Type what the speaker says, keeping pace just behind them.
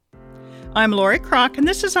I'm Lori Kroc, and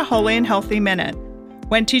this is a Holy and Healthy Minute.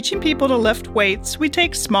 When teaching people to lift weights, we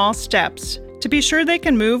take small steps to be sure they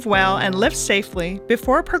can move well and lift safely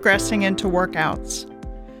before progressing into workouts.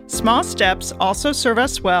 Small steps also serve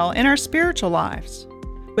us well in our spiritual lives.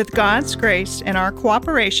 With God's grace and our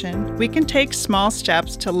cooperation, we can take small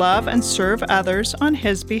steps to love and serve others on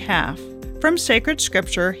His behalf. From Sacred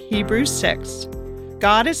Scripture, Hebrews 6.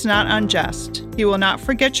 God is not unjust. He will not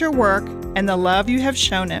forget your work and the love you have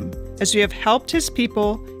shown Him, as you have helped His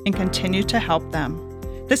people and continue to help them.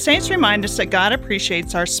 The saints remind us that God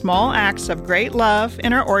appreciates our small acts of great love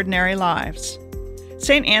in our ordinary lives.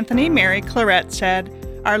 St. Anthony Mary Claret said,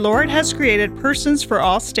 "Our Lord has created persons for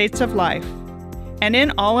all states of life, and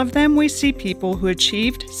in all of them we see people who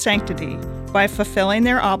achieved sanctity by fulfilling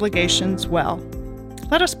their obligations well."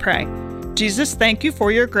 Let us pray. Jesus, thank you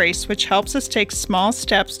for your grace, which helps us take small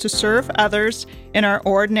steps to serve others in our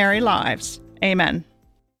ordinary lives. Amen.